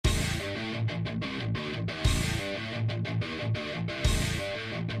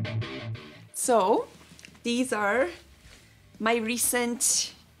So these are my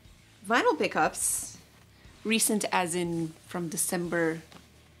recent vinyl pickups. Recent as in from December,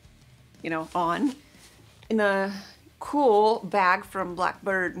 you know, on. In a cool bag from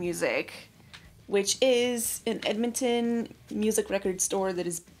Blackbird Music, which is an Edmonton music record store that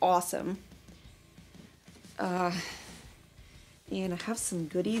is awesome. And I have some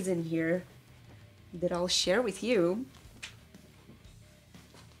goodies in here that I'll share with you.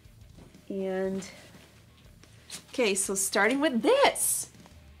 And okay, so starting with this,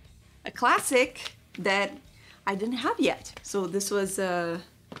 a classic that I didn't have yet. So this was a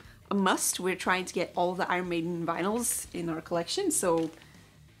must. We're trying to get all the Iron Maiden vinyls in our collection, so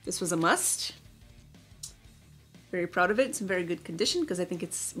this was a must. Very proud of it. It's in very good condition because I think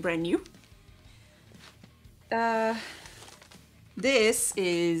it's brand new. This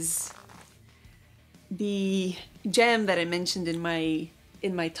is the gem that I mentioned in my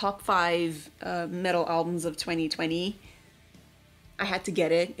top 5 metal albums of 2020. I had to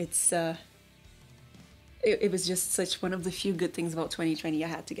get it. It was just such one of the few good things about 2020. I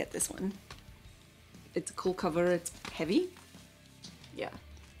had to get this one. It's a cool cover. It's heavy. Yeah.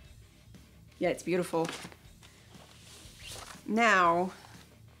 Yeah, it's beautiful. Now,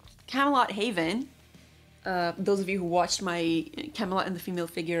 Camelot Haven. Those of you who watched my Camelot and the Female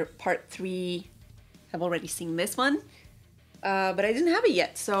Figure Part 3 have already seen this one. But I didn't have it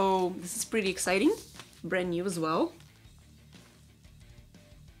yet, so this is pretty exciting. Brand new as well.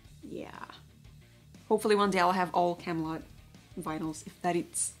 Yeah. Hopefully one day I'll have all Camelot vinyls, if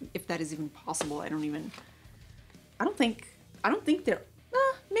that is even possible. I don't think they're,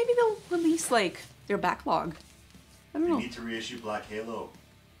 maybe they'll release like their backlog. I don't know. You need to reissue Black Halo.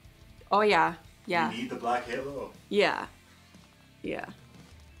 Oh yeah, yeah. You need the Black Halo. Yeah. Yeah.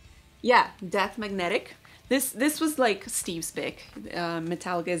 Yeah, Death Magnetic. This was like Steve's pick.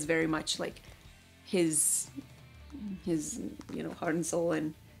 Metallica is very much like his you know, heart and soul,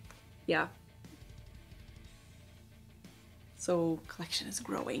 and yeah. So collection is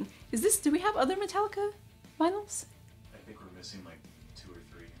growing. Do we have other Metallica vinyls? I think we're missing like 2 or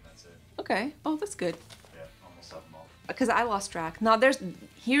 3 and that's it. Okay. Oh, that's good. Yeah, almost have them all. Because I lost track. Now here's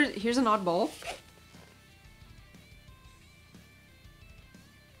an oddball.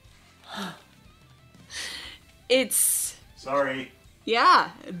 It's... Sorry.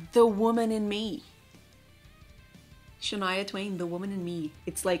 Yeah, The Woman in Me. Shania Twain, The Woman in Me.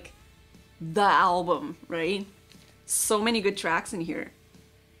 It's like the album, right? So many good tracks in here.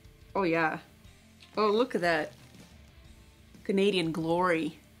 Oh yeah. Oh, look at that. Canadian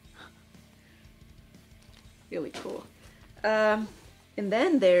Glory. Really cool. And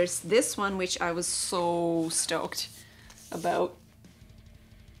then there's this one, which I was so stoked about.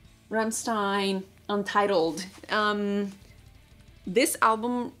 Rammstein, Untitled. This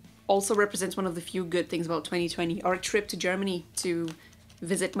album also represents one of the few good things about 2020. Our trip to Germany to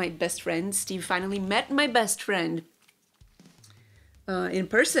visit my best friend. Steve finally met my best friend in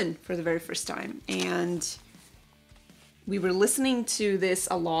person for the very first time. And we were listening to this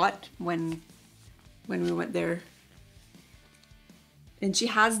a lot when we went there. And she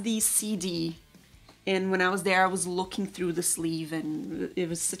has the CD. And when I was there, I was looking through the sleeve, and it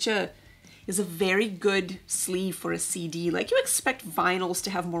was it's a very good sleeve for a CD. Like, you expect vinyls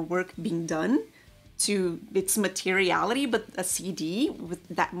to have more work being done to its materiality, but a CD with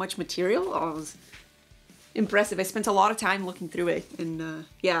that much material, oh, was impressive. I spent a lot of time looking through it, and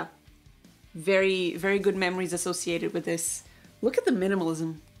yeah, very, very good memories associated with this. Look at the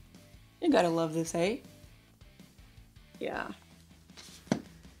minimalism. You gotta love this, eh? Yeah.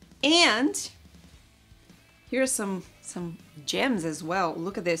 And here's some gems as well.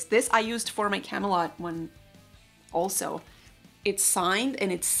 Look at this. This I used for my Camelot one also. It's signed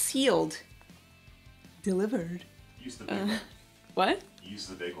and it's sealed. Delivered. Use the big one. What? Use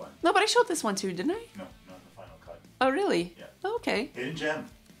the big one. No, but I showed this one too, didn't I? No, not in the final cut. Oh, really? Yeah. Oh, okay. Hidden gem.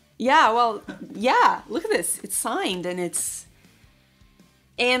 Yeah, well, yeah. Look at this. It's signed and it's...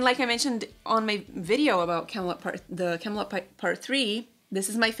 And like I mentioned on my video about the Camelot Part 3, this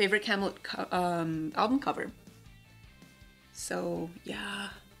is my favorite Camelot album cover. So, yeah.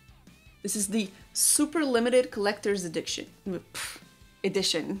 This is the Super Limited Collector's Edition.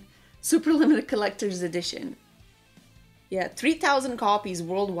 Super Limited Collector's Edition. Yeah, 3,000 copies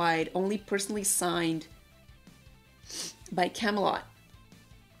worldwide, only personally signed by Camelot.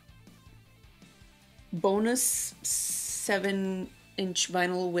 Bonus 7-inch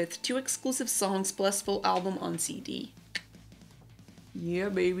vinyl with 2 exclusive songs plus full album on CD. Yeah,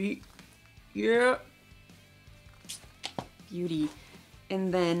 baby. Yeah. Beauty.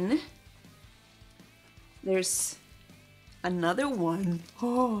 And then there's Another one.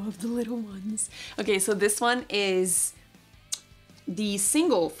 Oh, of the little ones. Okay, so this one is the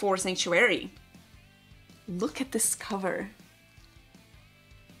single for Sanctuary. Look at this cover.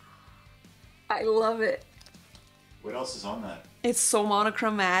 I love it. What else is on that? It's so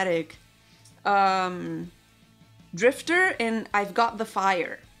monochromatic. Drifter and I've Got the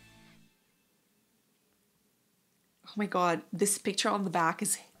Fire. Oh my god, this picture on the back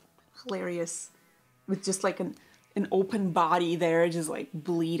is hilarious. With just like an open body there, just like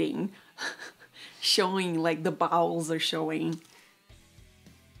bleeding. Showing, like the bowels are showing.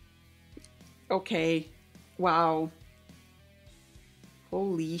 Okay, wow.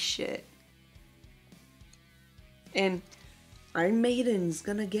 Holy shit. And Iron Maiden's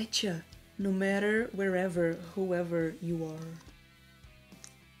gonna get ya, no matter wherever, whoever you are.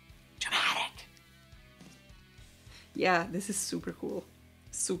 Dramatic. Yeah, this is super cool.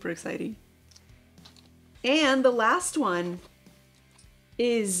 Super exciting. And the last one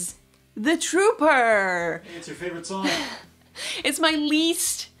is The Trooper. Hey, it's your favorite song. It's my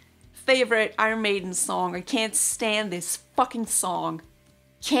least favorite Iron Maiden song. I can't stand this fucking song.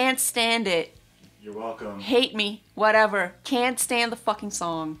 Can't stand it. You're welcome. Hate me, whatever. Can't stand the fucking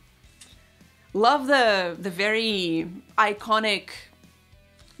song. Love the very iconic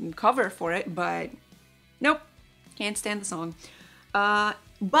cover for it, but nope. Can't stand the song.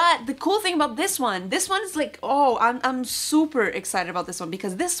 But the cool thing about this one is like, oh, I'm super excited about this one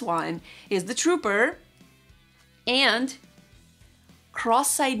because this one is The Trooper and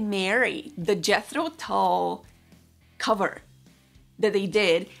Cross-Eyed Mary, the Jethro Tull cover that they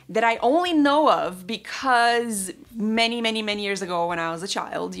did that I only know of because many years ago when I was a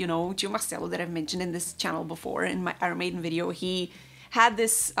child, you know, Gio Marcello that I've mentioned in this channel before in my Iron Maiden video, he had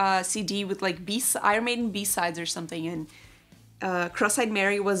this CD with like Iron Maiden B-sides or something, and Cross-Eyed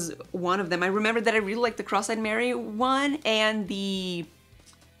Mary was one of them. I remember that I really liked the Cross-Eyed Mary one, and the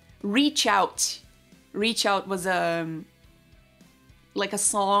Reach Out. Reach Out was like a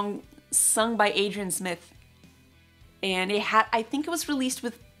song sung by Adrian Smith. And it had, I think it was released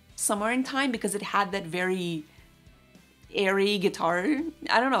with Somewhere in Time because it had that very airy guitar.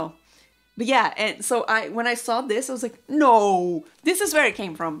 I don't know. But yeah, and so when I saw this, I was like, no, this is where it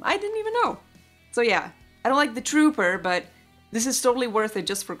came from. I didn't even know. So yeah, I don't like The Trooper, but this is totally worth it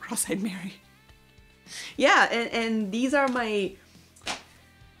just for Cross-Eyed Mary. Yeah, and these are my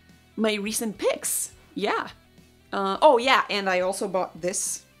recent picks. Yeah. Oh yeah, and I also bought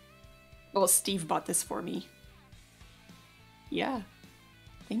this. Well, Steve bought this for me. Yeah,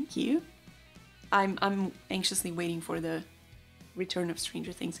 thank you. I'm anxiously waiting for the return of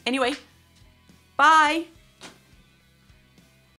Stranger Things. Anyway, bye!